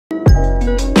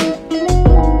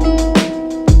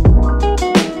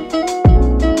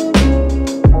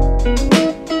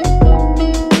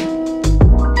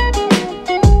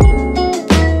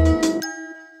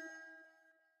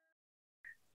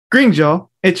Greetings, y'all.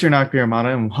 It's your Knock Beer Armada,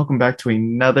 and welcome back to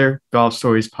another Golf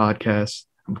Stories podcast.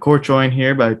 I'm court joined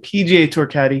here by PGA Tour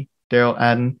caddy Derell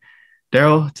Adden.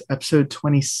 Derell, it's episode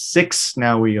 26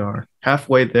 now. We are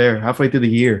halfway there, halfway through the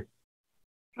year.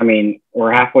 I mean,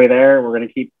 we're halfway there. We're going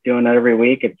to keep doing that every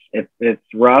week. It's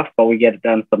rough, but we get it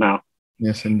done somehow.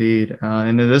 Yes, indeed.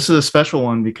 And this is a special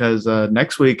one because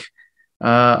next week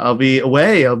I'll be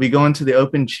away. I'll be going to the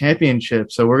Open Championship.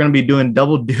 So we're going to be doing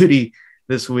double duty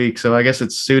this week. So I guess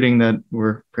it's suiting that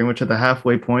we're pretty much at the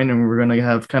halfway point, and we're going to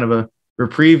have kind of a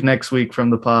reprieve next week from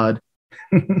the pod.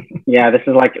 Yeah, this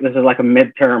is like a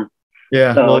midterm.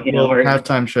 Yeah, so, we're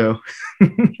halftime show.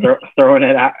 throwing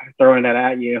it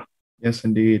at you. Yes,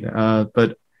 indeed.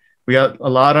 But we got a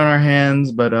lot on our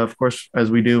hands. But of course, as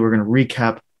we do, we're going to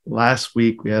recap last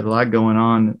week. We had a lot going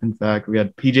on. In fact, we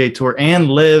had PGA Tour and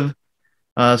LIV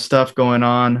stuff going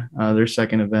on, their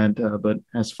second event. But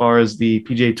as far as the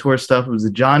PGA Tour stuff, it was the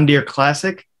John Deere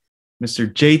Classic.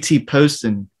 Mr. JT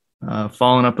Poston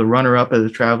following up the runner-up at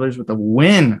the Travelers with a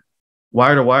win,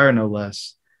 wire-to-wire, no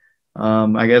less.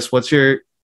 I guess what's your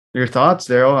thoughts,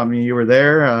 Derell? I mean, you were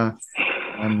there. I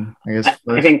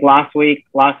think last week,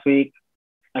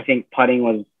 I think putting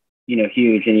was,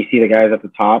 huge. And you see the guys at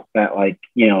the top that,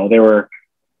 there were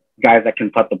guys that can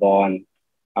putt the ball. And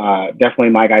definitely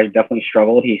my guy definitely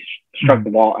struggled. He struck the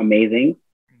ball amazing,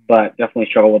 but definitely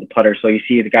struggled with the putter. So you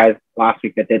see the guys last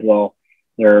week that did well,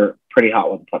 they're pretty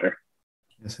hot with the putter.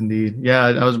 Yes, indeed. Yeah,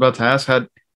 I was about to ask,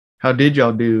 how did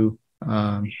y'all do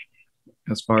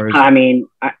as far as... I mean,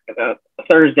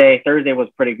 Thursday was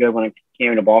pretty good when it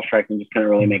came to ball striking, just couldn't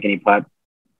really make any putts.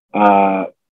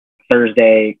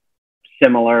 Thursday,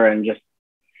 similar, and just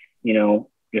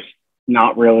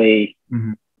not really,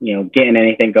 getting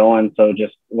anything going. So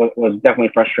just was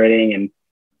definitely frustrating and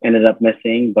ended up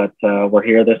missing. But we're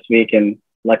here this week in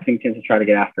Lexington to try to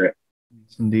get after it.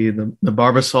 Yes, indeed. The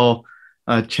Barbasol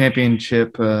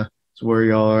Championship is where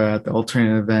y'all are at, the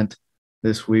alternate event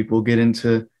this week. We'll get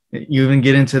into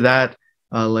that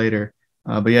later.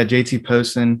 But yeah, JT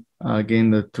Poston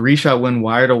gained the 3-shot win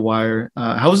wire to wire.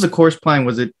 How was the course playing?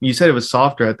 You said it was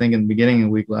softer, I think, in the beginning of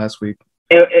the week last week.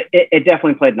 It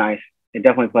definitely played nice. It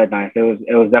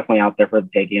was definitely out there for the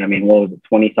taking. I mean, what was it,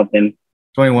 20 something?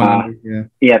 21 under, yeah.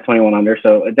 Yeah, 21 under.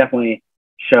 So it definitely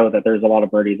showed that there's a lot of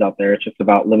birdies out there. It's just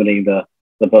about limiting the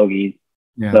bogeys.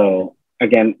 Yeah. So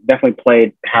again, definitely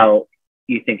played how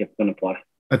you think it's going to play.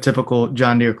 A typical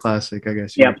John Deere Classic, I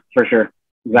guess. Yep, for sure.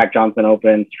 Zach Johnson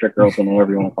Open, Stricker Open,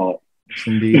 whatever you want to call it. Yes,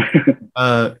 indeed.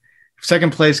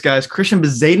 Second place, guys, Christian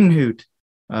Bezadenhout.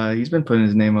 He's been putting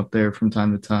his name up there from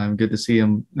time to time. Good to see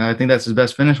him. I think that's his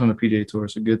best finish on the PGA Tour,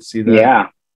 so good to see that. Yeah.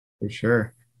 For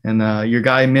sure. And your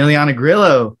guy, Emiliano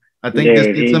Grillo, I think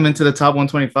this gets him into the top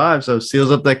 125, so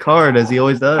seals up that card as he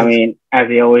always does. I mean, as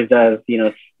he always does,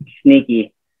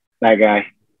 sneaky, that guy.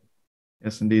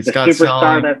 Yes, indeed. The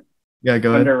superstar that's go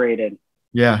ahead. Underrated.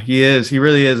 Yeah, he is. He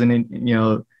really is. And,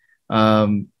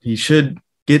 he should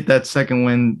get that second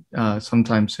win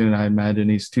sometime soon, I imagine.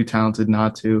 He's too talented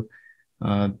not to.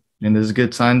 And there's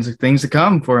good signs of things to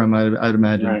come for him, I'd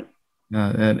imagine. Right.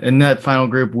 And in that final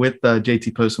group with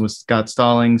JT Poston was Scott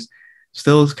Stallings,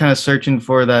 still kind of searching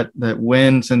for that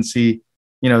win since he,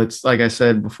 it's like I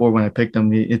said before when I picked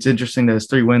him, it's interesting that his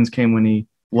 3 wins came when it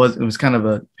was kind of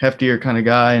a heftier kind of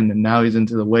guy, and then now he's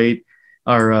into the weight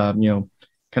or,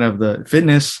 kind of the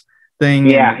fitness thing.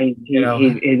 Yeah,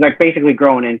 he's like basically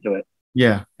growing into it.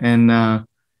 Yeah, and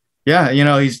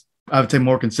he's, I would say,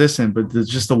 more consistent, but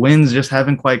just the wins just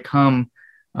haven't quite come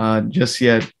just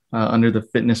yet under the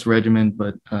fitness regimen.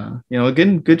 But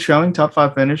again, good showing, top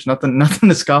 5 finish, nothing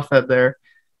to scoff at there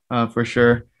for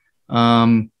sure.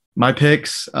 My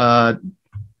picks,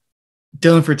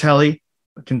 Dylan Fratelli,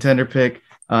 a contender pick.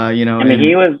 He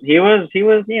was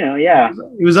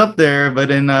up there,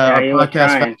 but in podcast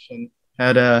fashion,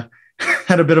 had a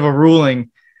bit of a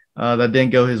ruling that didn't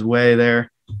go his way there.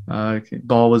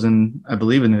 Ball was I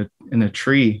believe in a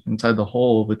tree, inside the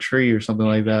hole of a tree or something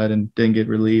like that, and didn't get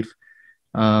relief.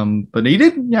 But he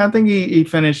did. Yeah, I think he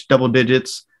finished double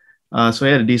digits. So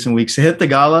he had a decent week. So hit the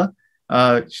gala.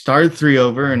 Started 3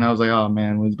 over, and I was like, oh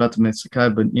man, was about to miss the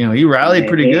cut, but he rallied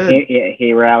pretty good.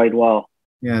 He rallied well.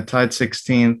 Yeah, tied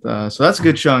 16th. So that's a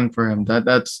good showing for him.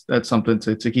 That's something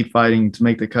to keep fighting to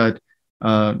make the cut.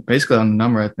 Basically on the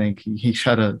number, I think he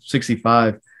shot a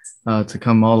 65 to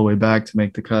come all the way back to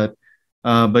make the cut.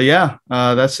 But yeah,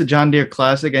 that's the John Deere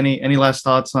Classic. Any last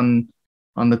thoughts on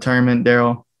the tournament,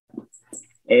 Derell?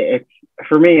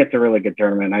 For me, it's a really good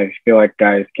tournament. I feel like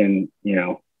guys can,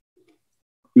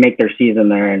 make their season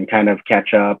there and kind of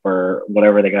catch up or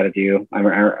whatever they got to do.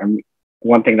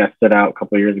 one thing that stood out a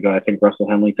couple of years ago. I think Russell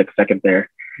Henley took second there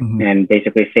and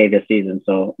basically saved the season.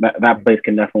 So that place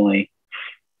can definitely,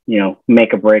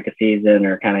 make or break a season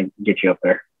or kind of get you up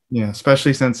there. Yeah,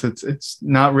 especially since it's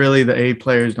not really the A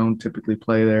players don't typically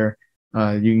play there.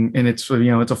 It's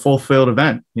it's a full field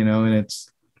event, and it's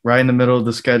right in the middle of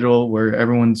the schedule where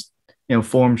everyone's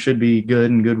form should be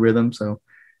good and good rhythm. So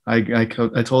I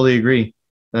totally agree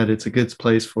that it's a good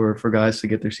place for guys to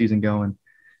get their season going,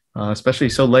 especially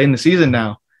so late in the season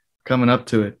now, coming up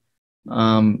to it.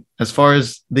 As far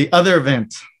as the other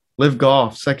event, LIV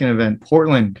Golf, second event,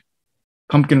 Portland,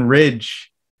 Pumpkin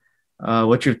Ridge.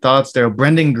 What's your thoughts there?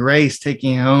 Brendan Grace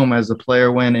taking home as the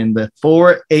player win, and the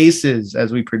 4 aces,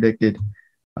 as we predicted,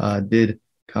 did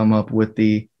come up with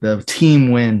the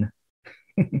team win.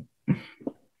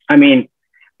 I mean,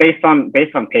 based on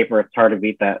paper, it's hard to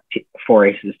beat that 4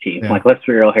 aces team. Yeah. Like, let's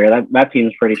be real here. That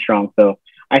team's pretty strong. So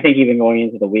I think even going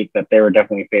into the week that they were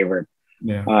definitely favored.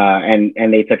 Yeah.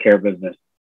 And they took care of business.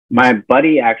 My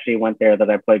buddy actually went there that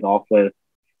I play golf with,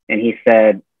 and he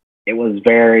said it was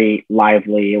very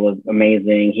lively. It was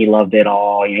amazing. He loved it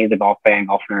all. He's a golf fan,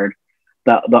 golf nerd.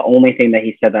 The only thing that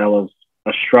he said that was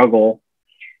a struggle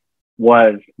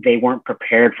was they weren't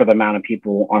prepared for the amount of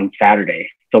people on Saturday.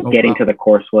 So getting to the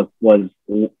course was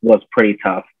pretty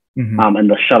tough, and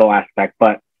the shuttle aspect.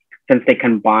 But since they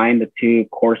combined the 2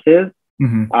 courses, they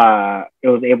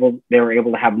were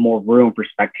able to have more room for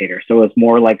spectators. So it was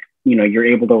more like, you're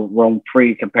able to roam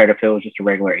free compared to if it was just a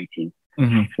regular 18.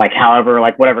 Like, however,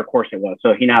 like whatever course it was.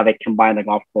 So how they combine the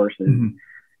golf courses.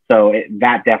 So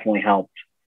that definitely helped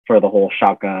for the whole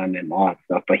shotgun and all that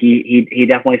stuff. But he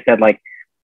definitely said, like,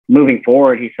 moving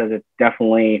forward, he says it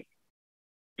definitely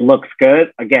looks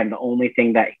good. Again, the only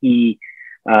thing that the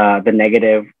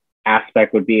negative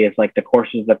aspect would be is like the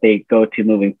courses that they go to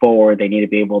moving forward, they need to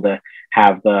be able to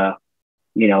have the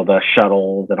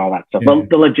shuttles and all that stuff. Yeah.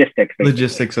 The logistics. Basically.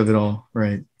 Logistics of it all,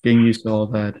 right. Getting used to all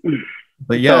of that.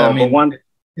 But yeah,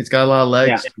 it's got a lot of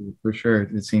legs for sure,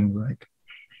 it seems like.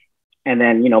 And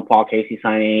then, Paul Casey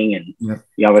signing, and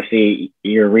obviously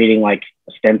you're reading like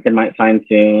Stenson might sign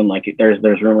soon. Like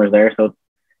there's rumors there. So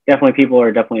definitely people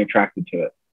are definitely attracted to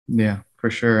it. Yeah,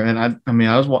 for sure. And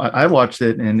I watched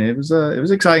it, and it was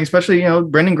exciting, especially,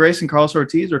 Brendan Grace and Carlos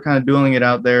Ortiz were kind of dueling it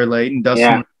out there late, and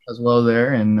Dustin as well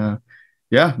there. And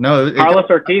Carlos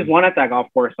Ortiz won at that golf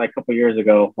course like a couple years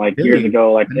ago, like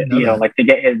to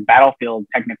get his Battlefield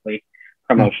technically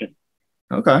promotion.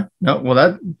 Okay. No, well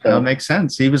that makes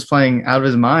sense. He was playing out of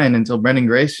his mind until Brendan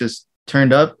Grace just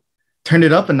turned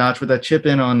it up a notch with that chip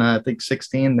in on I think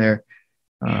 16 there.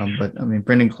 But I mean,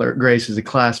 Brendan Grace is a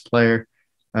class player,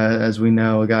 as we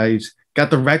know, a guy who's got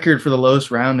the record for the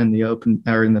lowest round in the Open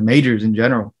or in the majors in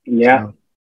general. Yeah.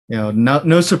 So,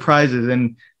 no surprises,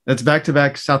 and that's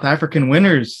back-to-back South African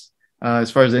winners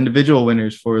as far as individual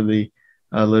winners for the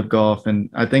LIV Golf, and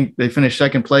I think they finished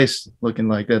second place, looking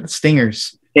like that. The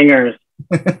Stingers. The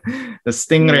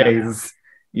Stingrays.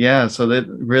 Yeah, so that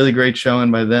really great showing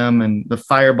by them, and the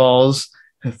Fireballs,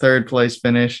 a third place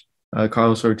finish.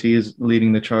 Carlos Ortiz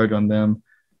leading the charge on them.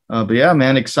 But yeah,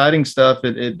 man, exciting stuff.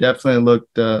 It definitely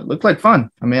looked like fun.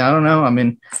 I mean, I don't know. I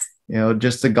mean,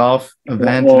 just the golf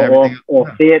event and everything. We'll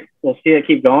see it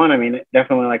keep going. I mean,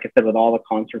 definitely, like I said, with all the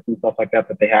concerts and stuff like that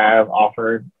they have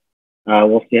offered,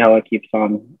 we'll see how it keeps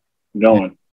on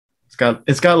going.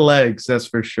 It's got legs, that's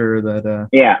for sure. That a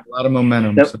lot of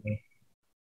momentum. So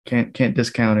can't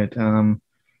discount it.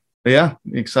 But yeah,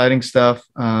 exciting stuff.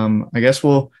 I guess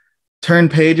we'll turn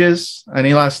pages.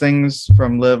 Any last things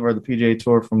from LIV or the PGA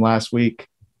Tour from last week?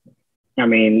 I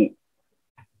mean,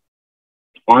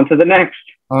 on to the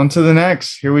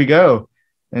next. Here we go.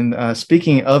 And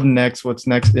speaking of next, what's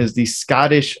next is the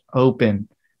Scottish Open.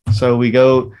 So we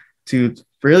go to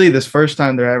really this first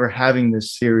time they're ever having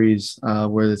this series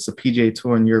where it's the PGA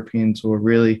Tour and European Tour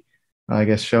really, I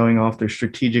guess, showing off their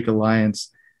strategic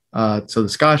alliance. So the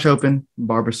Scottish Open,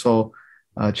 Barbasol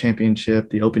Championship,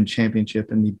 the Open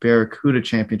Championship, and the Barracuda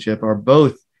Championship are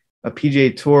both a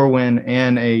PGA Tour win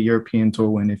and a European Tour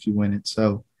win if you win it.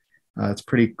 So it's a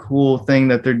pretty cool thing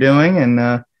that they're doing,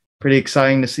 and pretty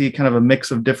exciting to see kind of a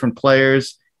mix of different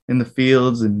players in the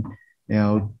fields and,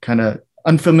 kind of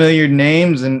unfamiliar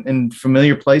names and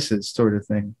familiar places sort of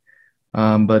thing.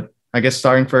 But I guess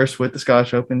starting first with the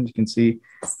Scottish Open, you can see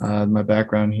my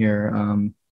background here.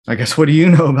 I guess, what do you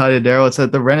know about it, Derell? It's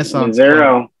at the Renaissance.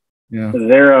 Zero.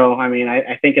 I mean,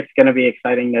 I think it's going to be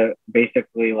exciting to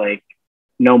basically like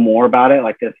know more about it.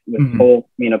 Like this whole,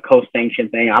 co-sanction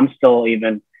thing. I'm still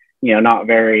even, not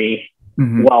very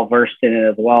well versed in it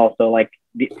as well. So like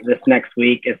this next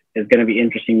week is going to be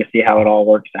interesting to see how it all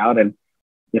works out and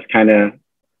just kind of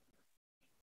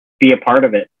be a part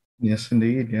of it. Yes,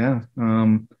 indeed. Yeah.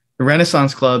 The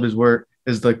Renaissance Club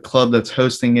is the club that's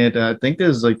hosting it. I think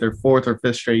this is like their fourth or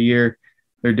fifth straight year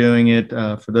they're doing it.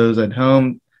 For those at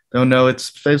home don't know,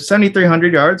 it's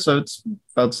 7,300 yards, so it's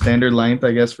about standard length,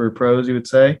 I guess, for pros, you would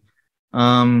say.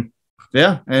 Um,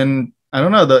 yeah, and I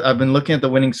don't know. I've been looking at the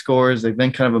winning scores. They've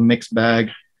been kind of a mixed bag.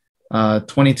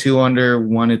 22 under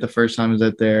won it the first time was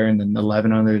out there, and then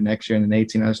 11 under the next year, and then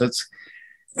 18 under. So it's,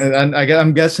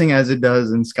 I'm guessing as it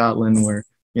does in Scotland, where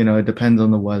it depends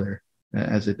on the weather,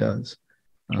 as it does.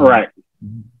 Right.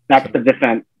 That's the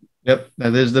defense. Yep,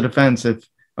 that is the defense. If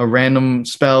a random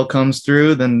spell comes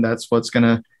through, then that's what's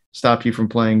gonna stop you from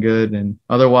playing good. And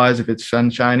otherwise, if it's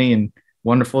sunshiny and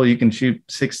wonderful, you can shoot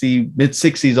mid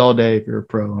 60s all day if you're a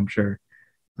pro, I'm sure.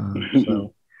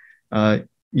 So,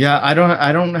 yeah, I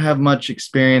don't have much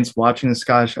experience watching the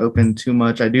Scottish Open too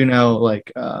much. I do know,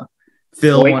 like,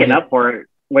 Phil waking up for it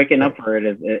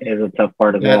is a tough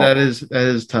part as well. Yeah, that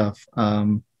is tough.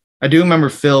 I do remember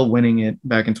Phil winning it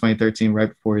back in 2013, right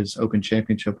before his Open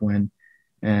Championship win,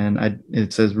 and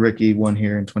it says Ricky won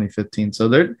here in 2015. So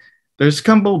there's a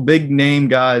couple big name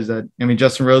guys that, I mean,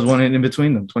 Justin Rose won it in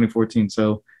between them, 2014.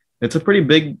 So it's a pretty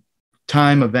big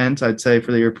time event, I'd say,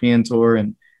 for the European Tour,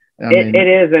 and it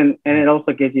is, and it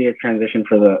also gives you a transition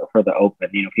for the Open.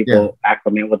 People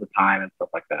acclimate with the time and stuff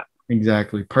like that.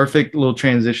 Exactly, perfect little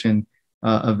transition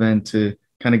event to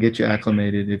kind of get you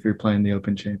acclimated if you're playing the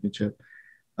Open Championship.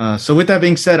 So with that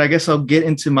being said, I guess I'll get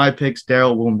into my picks.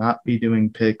 Derell will not be doing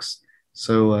picks,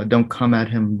 so don't come at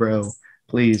him, bro.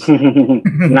 Please.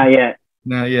 Not yet.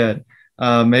 Not yet.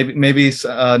 Maybe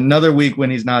another week when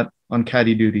he's not on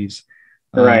caddy duties.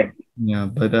 Right. Yeah,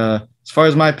 but as far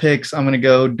as my picks, I'm going to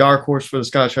go dark horse for the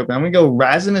Scottish Open. I'm going to go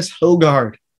Rasmus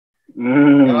Højgaard.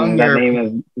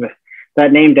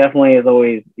 That name definitely is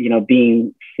always,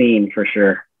 being seen for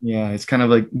sure. Yeah, it's kind of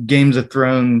like Games of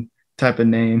Thrones type of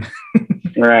name.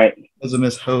 Right.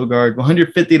 Rasmus Højgaard,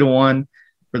 150-1.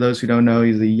 For those who don't know,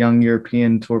 he's a young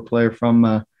European Tour player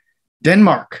from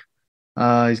Denmark.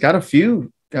 He's got a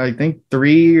few, I think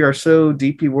 3 or so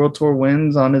DP World Tour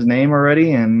wins on his name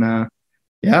already. And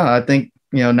I think,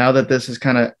 now that this is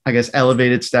kind of, I guess,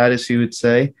 elevated status, you would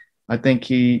say, I think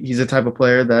he's the type of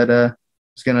player that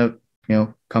is going to,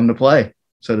 come to play,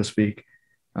 so to speak.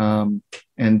 And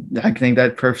I think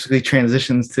that perfectly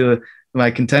transitions to my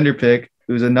contender pick,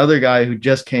 who's another guy who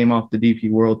just came off the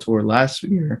DP World Tour last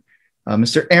year,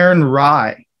 Mr. Aaron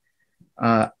Rai.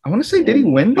 I want to say, did he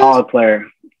win this? Solid player.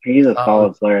 He's a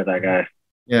solid player, that guy.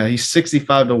 Yeah, he's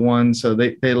 65-1, so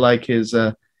they like his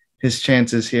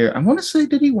chances here. I want to say,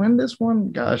 did he win this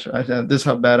one? Gosh, this is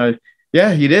how bad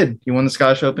yeah, he did. He won the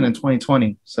Scottish Open in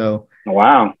 2020. So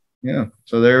wow. Yeah,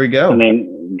 so there we go. I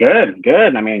mean, good.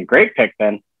 I mean, great pick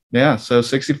then. Yeah, so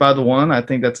 65-1, I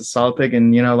think that's a solid pick.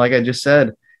 And, like I just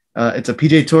said, it's a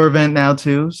PGA Tour event now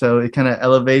too, so it kind of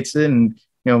elevates it and,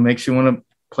 makes you want to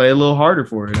play a little harder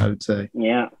for it, I would say.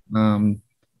 Yeah. And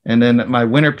then my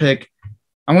winner pick,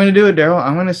 I'm going to do it, Derell.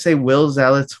 I'm going to say Will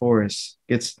Zalatoris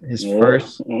gets his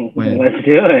first win. Let's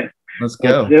do it. Let's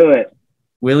go. Let's do it.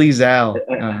 Willie Zal.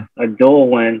 A duel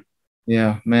win.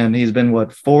 Yeah, man, he's been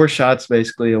 4 shots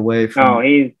basically away from. Oh,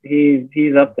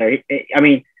 he's up there. I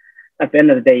mean, at the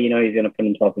end of the day, he's going to put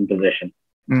himself in position.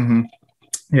 Mm-hmm.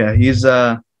 Yeah, he's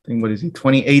I think, what is he,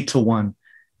 28-1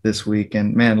 this week,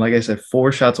 and man, like I said,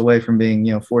 4 shots away from being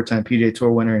 4-time PGA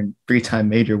Tour winner and 3-time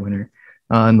major winner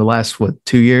in the last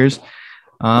 2 years.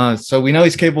 So we know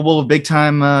he's capable of big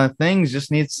time things.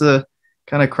 Just needs to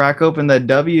kind of crack open that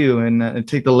W and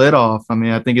take the lid off. I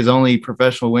mean, I think his only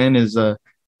professional win is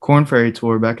Corn Ferry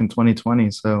Tour back in 2020.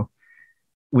 So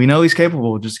we know he's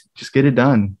capable. Just get it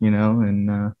done,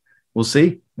 and we'll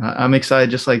see. I'm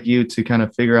excited, just like you, to kind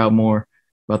of figure out more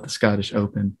about the Scottish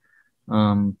Open.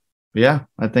 Yeah,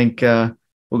 I think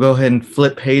we'll go ahead and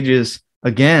flip pages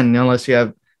again, unless you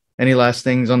have any last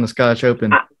things on the Scottish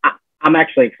Open. I'm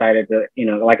actually excited to,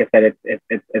 like I said,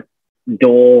 it's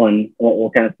duel, and we'll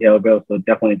kind of see how it goes. So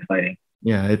definitely exciting.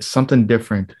 Yeah, it's something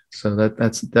different. So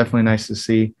that's definitely nice to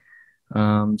see.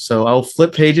 So I'll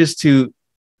flip pages to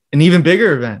an even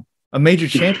bigger event, a major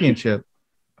championship,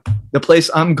 the place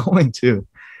I'm going to.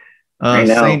 I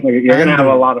know. You're going to have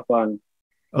a lot of fun.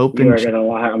 Open.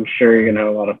 I'm sure you're going to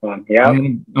have a lot of fun. Yeah.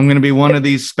 I'm going to be one of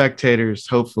these spectators,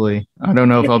 hopefully. I don't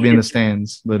know if I'll be in the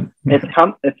stands, but it's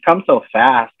come so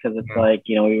fast, because it's like,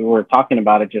 we were talking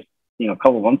about it just, a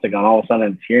couple of months ago, and all of a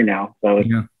sudden it's here now. So it's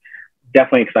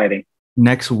definitely exciting.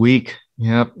 Next week.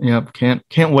 Yep.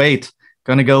 Can't wait.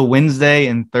 Going to go Wednesday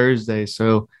and Thursday.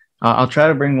 So I'll try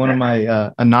to bring one of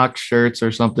my Knox shirts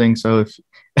or something. So if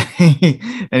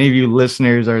any of you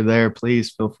listeners are there,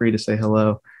 please feel free to say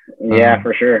hello. Yeah,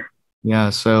 for sure. Yeah.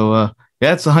 So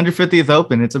Yeah, it's the 150th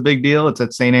Open. It's a big deal. It's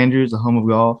at St. Andrews, the home of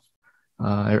golf.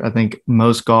 I think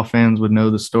most golf fans would know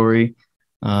the story.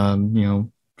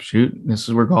 Shoot, this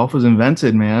is where golf was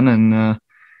invented, man. And,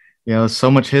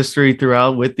 so much history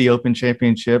throughout with the Open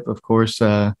Championship. Of course,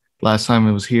 last time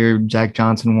it was here, Jack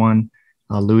Johnson won.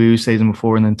 Louis season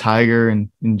before, and then Tiger and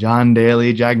John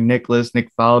Daly, Jack Nicklaus,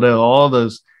 Nick Faldo, all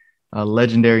those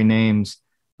legendary names,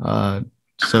 so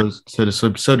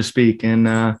to speak.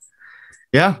 And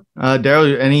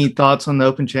Derell, any thoughts on the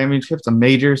Open Championship? It's a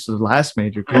major, so the last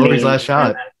major, Corey's last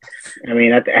shot. I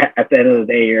mean, at the end of the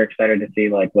day, you're excited to see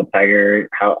like what Tiger,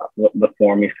 what the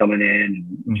form he's coming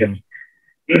in, and just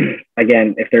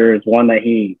again, if there's one that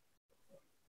he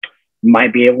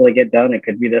might be able to get done, it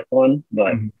could be this one,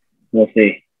 but we'll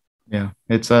see. Yeah,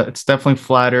 it's definitely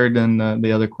flatter than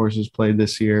the other courses played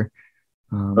this year.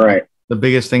 Right. The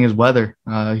biggest thing is weather.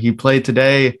 He played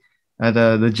today at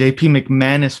the JP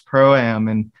McManus Pro-Am,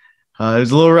 and it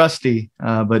was a little rusty,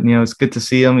 but it's good to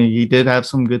see him. He did have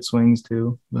some good swings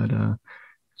too, but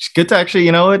it's good to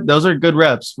actually, those are good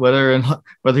reps, whether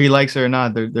he likes it or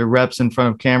not. They're reps in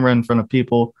front of camera, in front of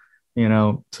people,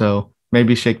 so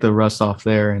maybe shake the rust off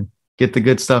there and get the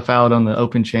good stuff out on the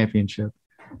Open Championship.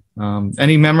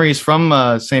 Any memories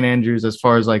from St. Andrews as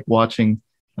far as like watching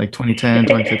like 2010,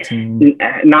 2015?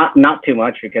 Not too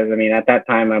much, because I mean, at that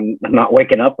time I'm not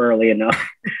waking up early enough.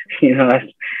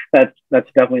 That's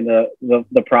definitely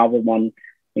the problem on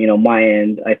my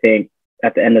end. I think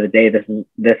at the end of the day,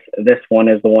 this one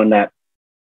is the one that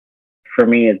for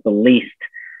me is the least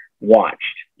watched,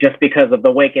 just because of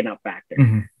the waking up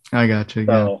factor. I got you.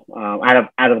 So out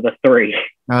of the three,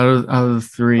 out of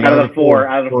the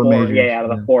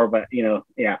four, but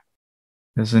yeah.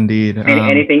 Yes, indeed.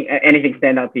 Anything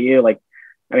stand out to you? Like,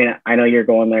 I mean, I know you're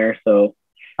going there, so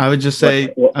I would just say,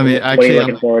 what are you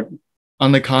looking forward?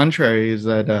 On the contrary, is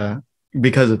that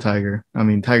because of Tiger. I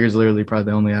mean, Tiger's literally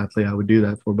probably the only athlete I would do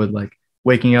that for. But like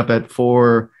waking up at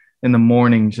 4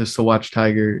 a.m. just to watch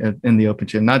Tiger in the Open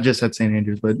Championship, not just at St.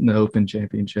 Andrews, but in the Open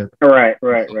Championship. Right.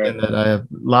 And that I have a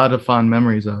lot of fond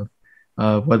memories of.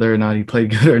 Whether or not he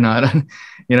played good or not.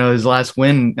 His last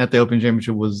win at the Open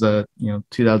Championship was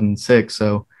 2006.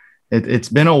 So it's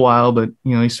been a while, but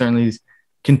he certainly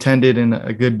contended in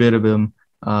a good bit of them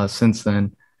since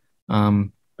then.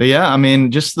 But yeah, I mean,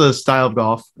 just the style of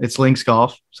golf, it's links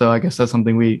golf. So I guess that's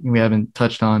something we haven't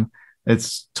touched on.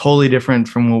 It's totally different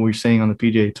from what we're seeing on the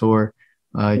PGA Tour.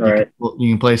 You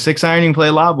can play 6-iron, you can play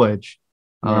lob wedge.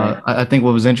 I think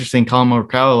what was interesting, Colin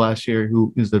Morikawa last year,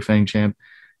 who is the defending champ,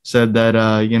 said that,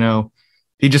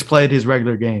 he just played his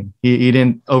regular game. He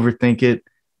didn't overthink it.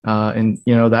 And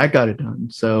that got it done.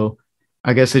 So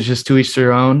I guess it's just to each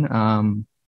their own.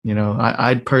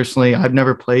 I'd personally, I've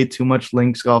never played too much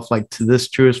links golf, like to this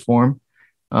truest form.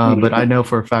 But I know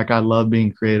for a fact, I love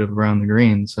being creative around the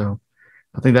green. So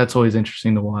I think that's always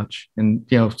interesting to watch, and,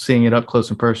 seeing it up close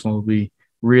and personal will be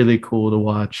really cool to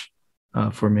watch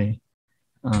for me.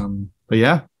 But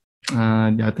yeah.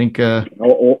 I think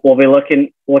we'll be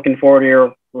looking forward to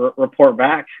your report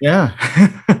back. Yeah.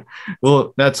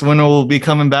 Well, that's when we'll be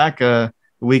coming back a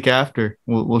week after.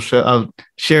 I'll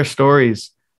share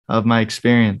stories of my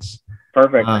experience.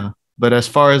 Perfect. But as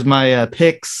far as my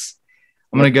picks,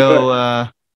 I'm gonna go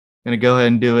ahead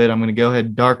and do it. I'm gonna go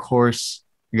ahead dark horse,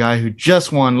 the guy who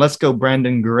just won. Let's go,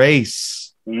 Brandon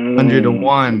Grace,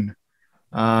 100-1.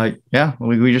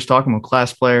 We just talking about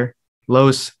class player.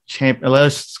 Lowest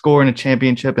score in a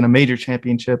championship, in a major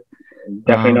championship.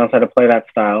 Definitely knows how to play that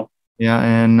style. Yeah,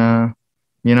 and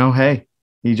hey,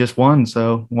 he just won,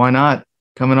 so why not?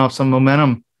 Coming off some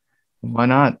momentum, why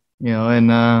not?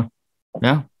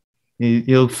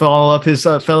 He'll follow up his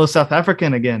fellow South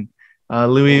African again,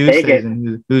 Louis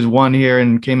Oosthuizen, who's won here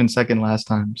and came in second last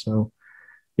time. So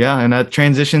yeah, and that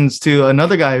transitions to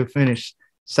another guy who finished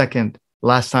second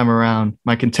last time around.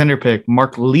 My contender pick,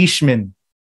 Mark Leishman.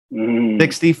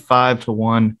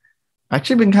 65-1.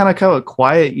 Actually been kind of a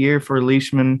quiet year for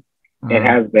Leishman. It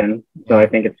has been. So I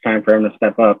think it's time for him to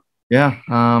step up. Yeah.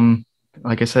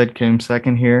 Like I said, came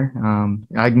second here.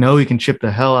 I know he can chip the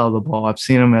hell out of the ball. I've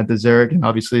seen him at the Zurich, and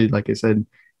obviously, like I said,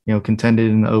 contended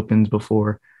in the Opens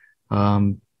before.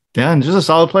 And just a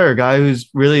solid player, a guy who's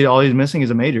really all he's missing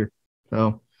is a major.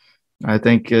 So I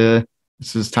think this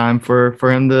is time for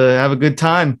him to have a good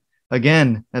time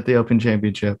again at the Open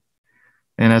Championship.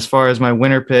 And as far as my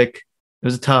winner pick, it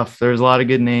was tough. There's a lot of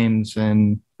good names,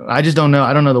 and I just don't know.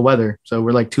 I don't know the weather, so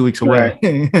we're like 2 weeks away.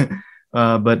 Right.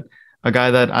 But a guy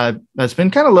that's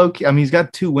been kind of low key. I mean, he's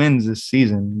got 2 wins this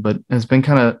season, but it's been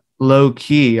kind of low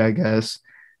key, I guess.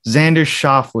 Xander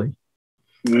Schauffele.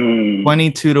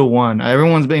 22-1.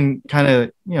 Everyone's been kind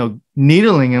of,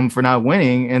 needling him for not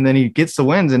winning, and then he gets the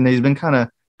wins, and he's been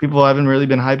people haven't really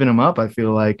been hyping him up, I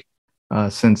feel like,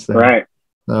 since then. Right.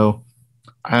 So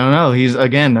I don't know. He's,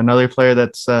 again, another player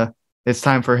that's it's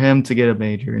time for him to get a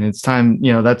major, and it's time,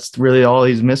 that's really all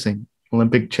he's missing.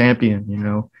 Olympic champion,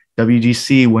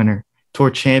 WGC winner,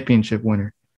 Tour Championship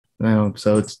winner.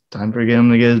 So it's time for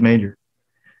him to get his major.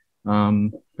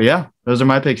 But yeah, those are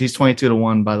my picks. He's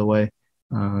 22-1, by the way.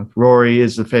 Rory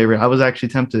is the favorite. I was actually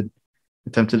tempted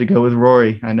to go with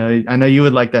Rory. I know you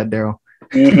would like that, Derell.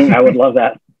 I would love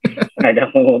that. I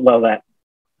definitely would love that.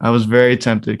 I was very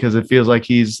tempted because it feels like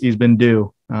he's been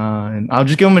due. And I'll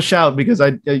just give him a shout because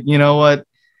you know what?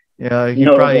 Yeah, he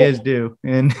probably is due.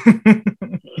 And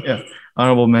yeah,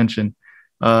 honorable mention.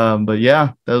 But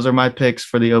yeah, those are my picks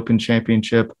for the Open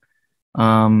Championship.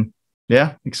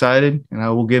 Yeah, excited, and I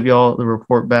will give you all the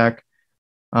report back.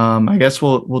 I guess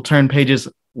we'll turn pages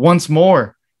once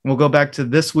more. We'll go back to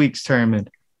this week's tournament,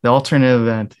 the alternate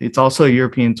event. It's also a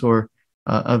European Tour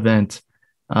event.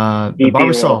 The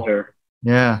Barbasol,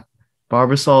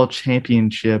 Barbasol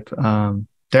Championship.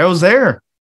 Daryl's there.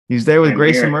 He's there with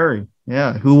Grayson Murray.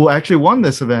 Yeah, who actually won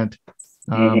this event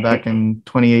back in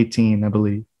 2018, I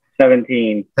believe.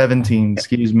 17,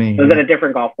 excuse me. Was it a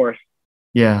different golf course?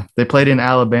 Yeah, they played in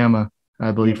Alabama,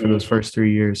 I believe, for those first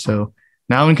 3 years. So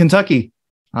now in Kentucky.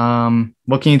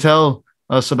 What can you tell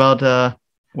us about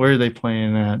where are they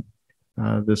playing at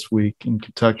this week in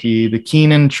Kentucky? The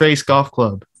Keenan Trace Golf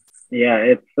Club. Yeah,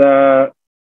 it's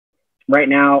right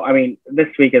now. I mean, this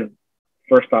week is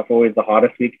first off always the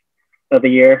hottest week of the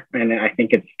year, and I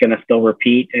think it's going to still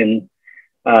repeat and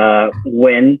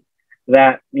win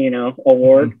that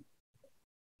award.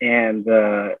 And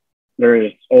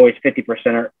there's always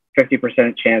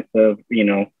 50% chance of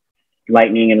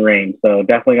lightning and rain. So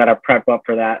definitely got to prep up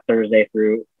for that Thursday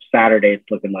through Saturday. It's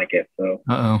looking like it. So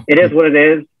it is what it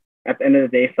is. At the end of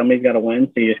the day, somebody's got to win.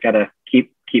 So you just got to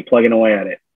keep plugging away at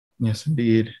it. Yes,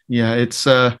 indeed. Yeah, it's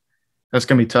that's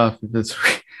gonna be tough. It's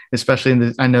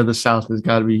especially I know the South has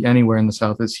got to be anywhere in the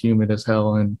South. It's humid as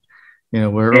hell, and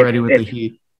we're already with the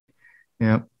heat.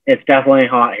 Yeah, it's definitely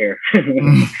hot here.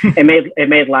 It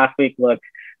made last week look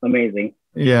amazing.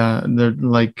 Yeah, they're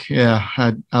like,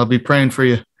 I'll be praying for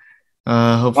you.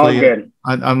 Hopefully, good.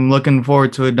 I'm looking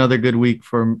forward to another good week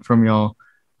from y'all.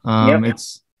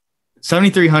 It's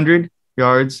 7,300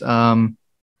 yards.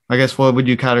 I guess what would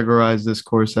you categorize this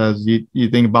course as? You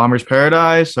think Bomber's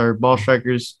Paradise or Ball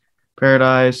Striker's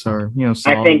Paradise, or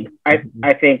solid?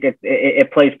 I think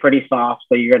it plays pretty soft,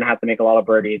 so you're gonna have to make a lot of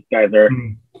birdies. Guys are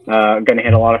gonna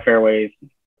hit a lot of fairways,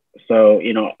 so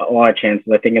a lot of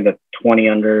chances. I think in the 20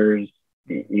 unders.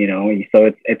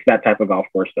 So it's that type of golf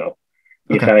course, though.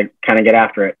 You just gotta kind of get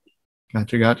after it.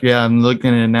 Gotcha. Yeah, I'm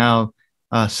looking at it now.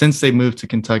 Since they moved to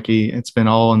Kentucky, it's been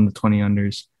all in the 20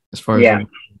 unders as far as the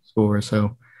score.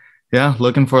 So, yeah,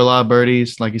 looking for a lot of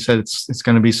birdies. Like you said, it's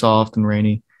going to be soft and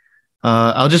rainy.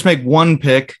 I'll just make one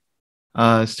pick.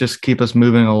 It's just keep us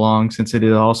moving along, since it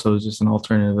also is just an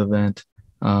alternative event.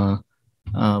 We'll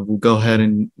go ahead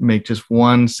and make just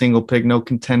one single pick. No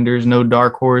contenders, no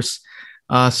dark horse.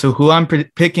 So who I'm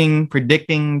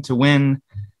predicting to win,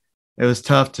 it was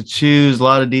tough to choose. A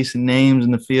lot of decent names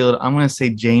in the field. I'm going to say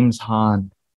James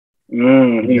Hahn.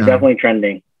 He's definitely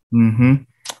trending. Mm-hmm.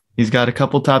 He's got a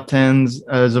couple top 10s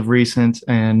as of recent,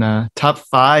 and top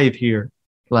 5 here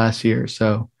last year.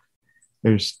 So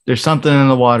there's something in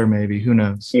the water, maybe. Who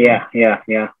knows? Yeah.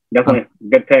 Definitely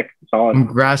good pick. Solid. I'm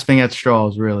grasping at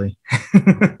straws, really.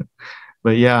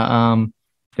 But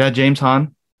James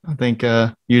Hahn. I think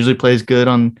usually plays good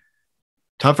on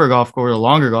tougher golf course, or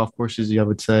longer golf courses, I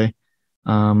would say.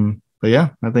 But yeah,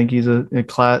 I think he's a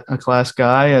class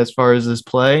guy as far as his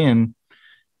play, and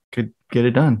could get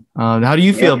it done. How do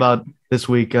you feel about this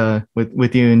week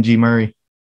with you and G Murray?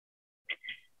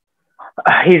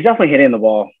 He's definitely hitting the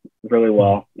ball really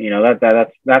well.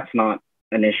 That's not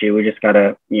an issue. We just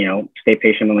gotta stay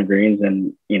patient on the greens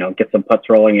and get some putts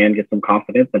rolling in, get some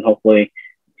confidence, and hopefully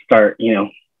start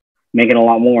making a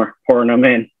lot more, pouring them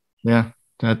in. Yeah,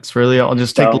 that's really all.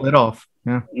 Just take the lid off.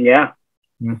 Yeah.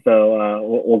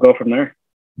 So we'll go from there.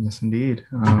 Yes, indeed.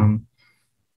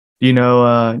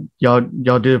 Y'all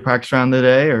do a practice round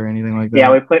today or anything like that?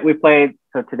 Yeah, we played.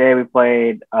 So today we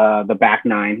played the back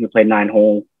 9. We played 9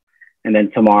 holes, and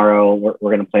then tomorrow we're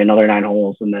going to play another 9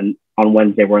 holes, and then on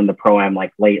Wednesday we're in the pro-am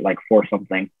late, 4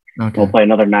 something. Okay. We'll play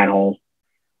another 9 holes,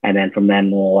 and then from then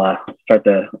we'll start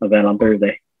the event on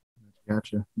Thursday.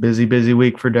 Gotcha. Busy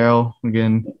week for Derell.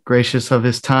 Again, gracious of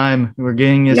his time. We're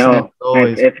getting his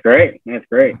always. It's great. It's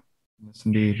great. Yes,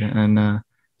 indeed. And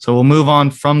so we'll move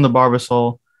on from the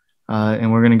Barbasol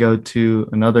and we're going to go to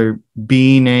another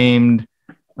B named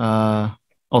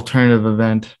alternative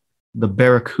event, the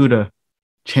Barracuda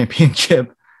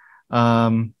Championship.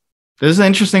 This is an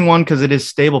interesting one because it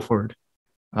is Stableford,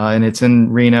 and it's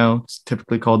in Reno. It's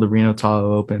typically called the Reno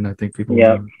Tahoe Open. I think people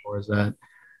know it for is that.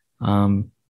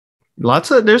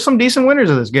 There's some decent winners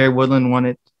of this. Gary Woodland won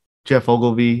it, Jeff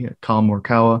Ogilvy, Colin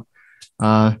Morikawa.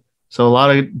 So a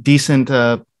lot of decent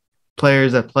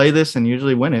players that play this and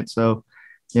usually win it. So,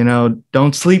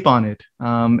 don't sleep on it.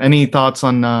 Any thoughts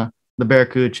on the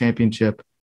Barracuda Championship,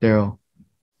 Derell?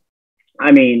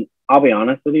 I mean, I'll be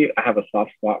honest with you. I have a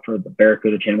soft spot for the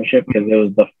Barracuda Championship because it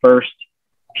was the first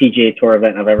PGA Tour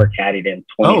event I've ever caddied in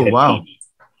 2015. Oh, wow.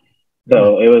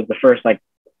 So it was the first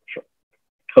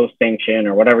co-sanction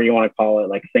or whatever you want to call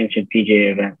it, sanctioned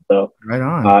PGA event. So right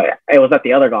on. It was at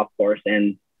the other golf course,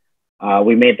 and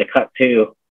we made the cut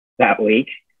too that week.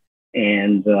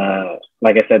 And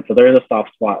like I said, so there's a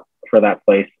soft spot for that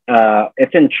place.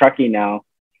 It's in Truckee now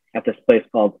at this place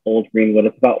called Old Greenwood.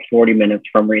 It's about 40 minutes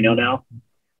from Reno now.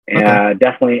 And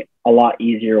definitely a lot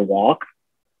easier walk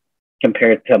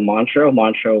compared to Montreux.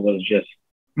 Montreux was just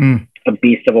a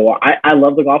beast of a walk. I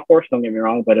love the golf course, don't get me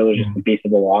wrong, but it was just a beast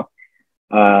of a walk.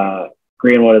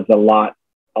 Greenwood is a lot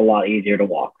easier to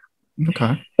walk.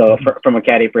 Okay. So from a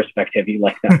caddy perspective, you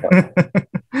like that part.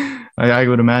 I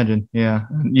would imagine. Yeah.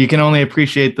 You can only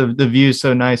appreciate the view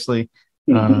so nicely.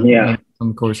 Yeah.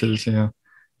 Some courses. Yeah.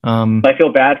 I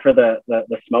feel bad for the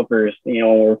smokers, when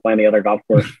we're playing the other golf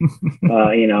course.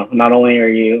 Not only are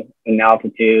you in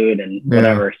altitude and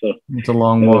whatever, so it's a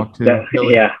long walk too.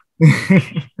 Yeah.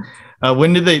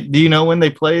 When did do you know when they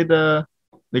played the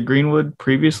Greenwood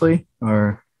previously,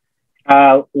 or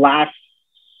last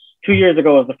 2 years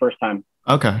ago was the first time.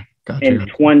 Okay, gotcha. In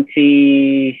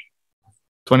 2020.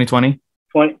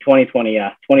 2020, yeah.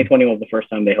 2020 was the first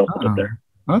time they hosted it there.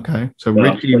 Okay, so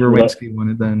Richie Rowinski won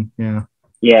it then, yeah.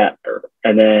 Yeah,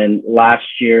 and then last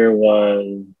year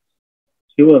who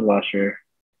was last year?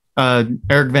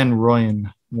 Eric Van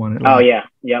Rooyen won it. Oh yeah,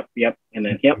 yep, and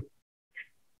then yep.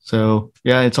 So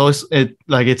yeah, it's always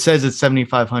it says it's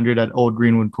 7,500 at Old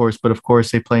Greenwood course, but of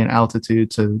course they play in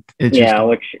altitude, so it's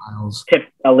which tip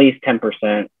at least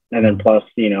 10%, and then plus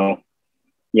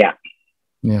yeah.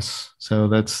 Yes, so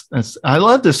that's I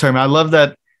love this tournament. I love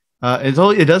that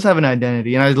it does have an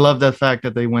identity, and I love the fact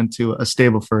that they went to a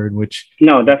Stableford, which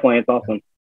definitely it's awesome,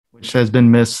 which has been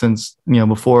missed since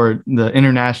before the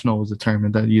International was a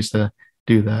tournament that used to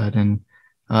do that. And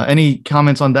any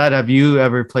comments on that? Have you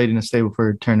ever played in a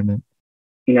Stableford tournament?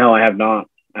 No, I have not.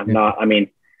 I've not. I mean,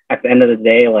 at the end of the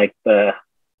day, the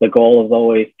goal is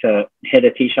always to hit a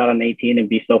tee shot on 18 and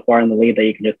be so far in the lead that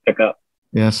you can just pick up.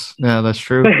 Yes, yeah, that's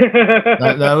true.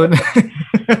 that would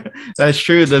that's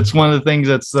true. That's one of the things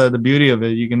that's the beauty of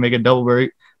it. You can make a double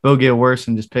bogey at worst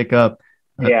and just pick up.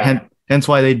 Hence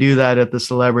why they do that at the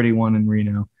celebrity one in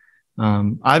Reno.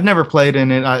 I've never played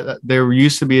in it. There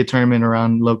used to be a tournament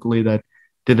around locally that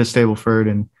did a Stableford,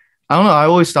 and I don't know. I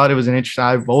always thought it was an interesting.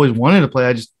 I've always wanted to play.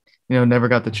 I just never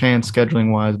got the chance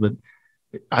scheduling wise, but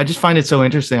I just find it so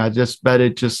interesting. I just bet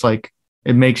it just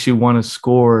it makes you want to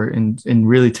score and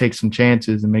really take some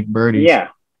chances and make birdies.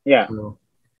 Yeah. So,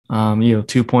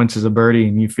 2 points is a birdie,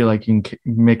 and you feel like you can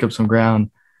make up some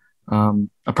ground.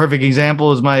 A perfect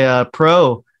example is my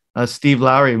pro, Steve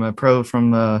Lowry, my pro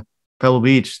from Pebble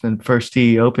Beach, the first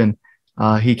tee open.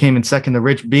 He came in second to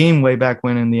Rich Beam way back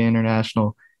when in the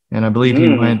International, and I believe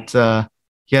he went.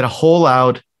 He had a hole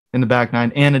out in the back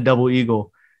nine and a double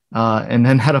eagle, and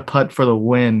then had a putt for the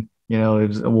win. It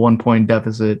was a 1 point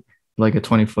deficit, like a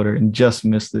 20-footer, and just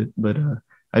missed it. But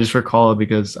I just recall it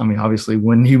because, obviously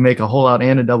when you make a hole out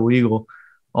and a double eagle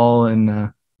all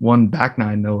in one back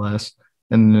nine, no less.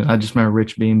 And I just remember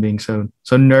Rich Beam being so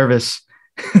nervous.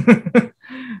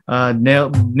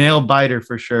 Nail biter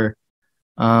for sure.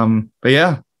 But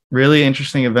yeah, really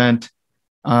interesting event.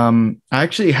 I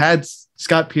actually had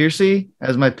Scott Piercy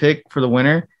as my pick for the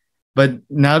winner, but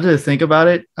now to think about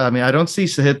it, I don't see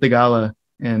Sahith Theegala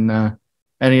in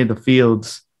any of the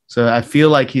fields. So I feel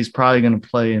like he's probably going to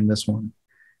play in this one.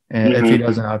 And if he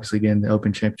doesn't, obviously get in the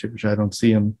Open Championship, which I don't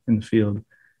see him in the field.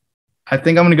 I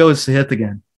think I'm going to go with Sahith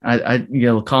again. Colin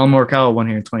Morikawa won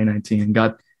here in 2019 and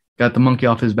got the monkey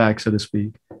off his back, so to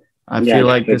speak. I feel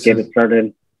like this get it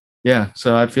started. Yeah,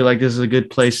 so I feel like this is a good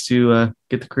place to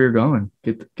get the career going,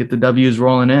 get the W's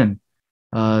rolling in.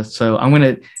 So I'm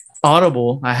going to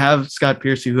audible. I have Scott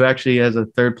Piercy, who actually has a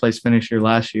third place finish here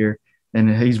last year,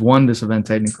 and he's won this event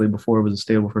technically before it was a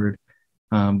Stableford.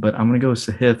 But I'm going to go with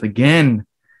Sahith again.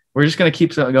 We're just going to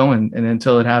keep going and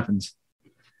until it happens.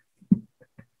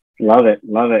 Love it.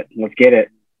 Let's get it.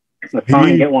 Let's try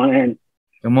and get one in.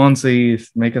 Come on, Steve.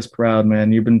 Make us proud,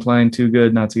 man. You've been playing too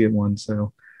good not to get one.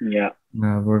 So yeah,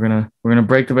 we're gonna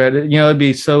break the bed. You know, it'd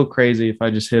be so crazy if I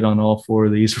just hit on all 4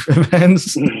 of these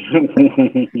events.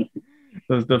 It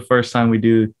was the first time we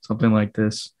do something like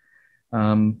this.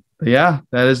 But yeah,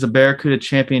 that is the Barracuda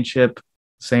Championship,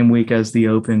 same week as the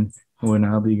Open, when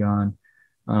I'll be gone.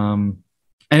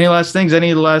 Any last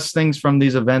things from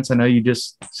these events? I know you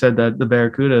just said that the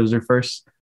Barracuda was your first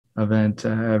event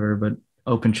ever, but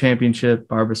Open Championship,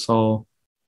 Barbasol,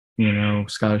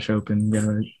 Scottish Open,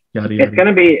 yada, yada. It's going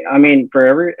to be, I mean,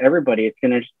 for everybody, it's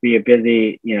going to be a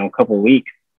busy, couple of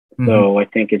weeks. Mm-hmm. So I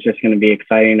think it's just going to be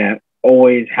exciting to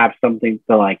always have something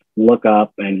to like look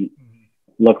up and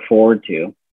look forward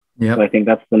to. Yeah. So I think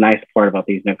that's the nice part about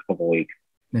these next couple of weeks.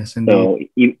 Yes, indeed. So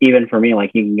even for me,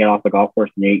 like you can get off the golf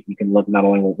course and you can look not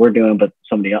only what we're doing, but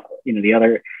somebody else, the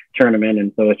other tournament.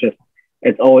 And so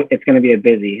it's going to be a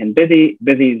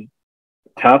busy,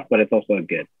 tough, but it's also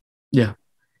good. Yeah.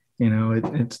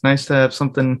 It's nice to have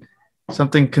something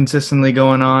consistently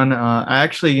going on. I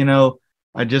actually,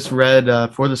 I just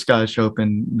read for the Scottish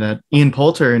Open that Ian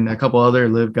Poulter and a couple other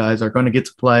LIV guys are going to get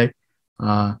to play.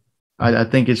 I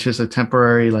think it's just a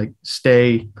temporary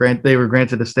stay. They were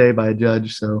granted a stay by a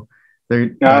judge, so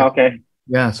they're okay.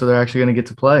 Yeah, so they're actually going to get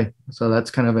to play. So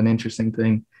that's kind of an interesting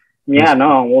thing. Yeah,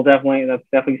 that's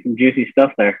definitely some juicy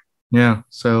stuff there. Yeah.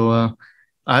 So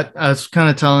I was kind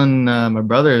of telling my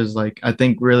brother is I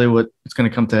think really what it's going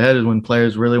to come to head is when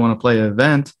players really want to play an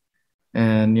event,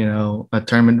 and a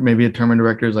tournament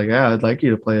director is like, yeah, I'd like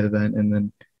you to play an event, and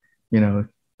then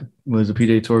was the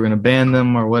PGA Tour going to ban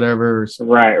them or whatever?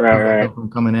 Right. From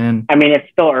coming in. I mean, it's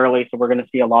still early, so we're going to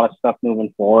see a lot of stuff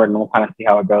moving forward, and we'll kind of see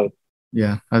how it goes.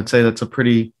 Yeah, I'd say that's a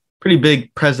pretty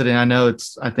big precedent.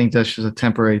 I think that's just a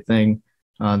temporary thing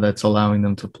that's allowing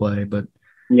them to play, but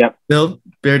yeah, still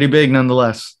pretty big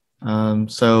nonetheless.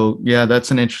 So yeah, that's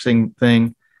an interesting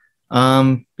thing.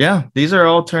 Yeah, these are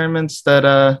all tournaments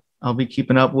that I'll be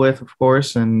keeping up with, of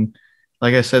course, and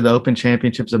like I said, the Open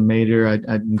Championship's a major. I'm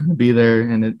going to be there,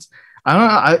 and I don't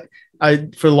know. I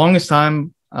for the longest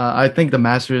time, I think the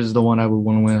Masters is the one I would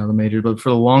want to win out of the major. But for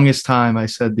the longest time, I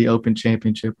said the Open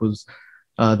Championship was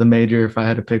the major if I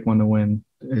had to pick one to win,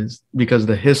 is because of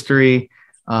the history,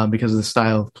 because of the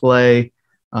style of play,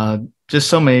 just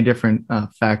so many different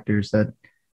factors that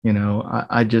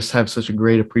I just have such a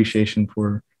great appreciation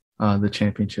for the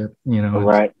championship.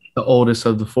 Right. It's the oldest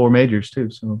of the 4 majors too.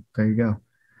 So there you go.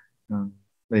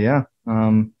 But yeah,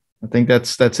 I think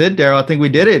that's it, Derell. I think we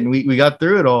did it. We got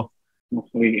through it all.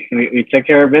 We took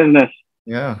care of business.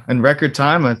 Yeah, in record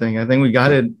time. I think we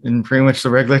got it in pretty much the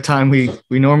regular time we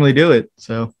normally do it.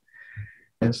 So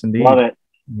yes, indeed. Love it.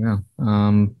 Yeah.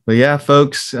 But yeah,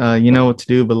 folks, you know what to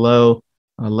do below.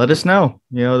 Let us know.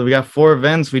 We got 4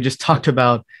 events. We just talked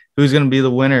about who's going to be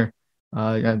the winner.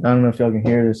 I don't know if y'all can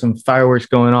hear. There's some fireworks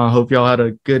going on. Hope y'all had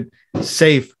a good,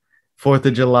 safe 4th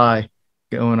of July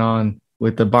going on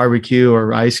with the barbecue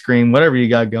or ice cream, whatever you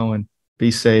got going.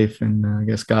 Be safe, and I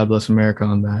guess God bless America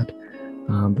on that.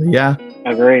 But yeah,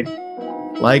 agreed.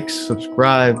 Like,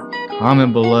 subscribe,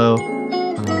 comment below.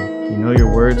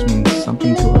 Your words mean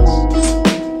something to us.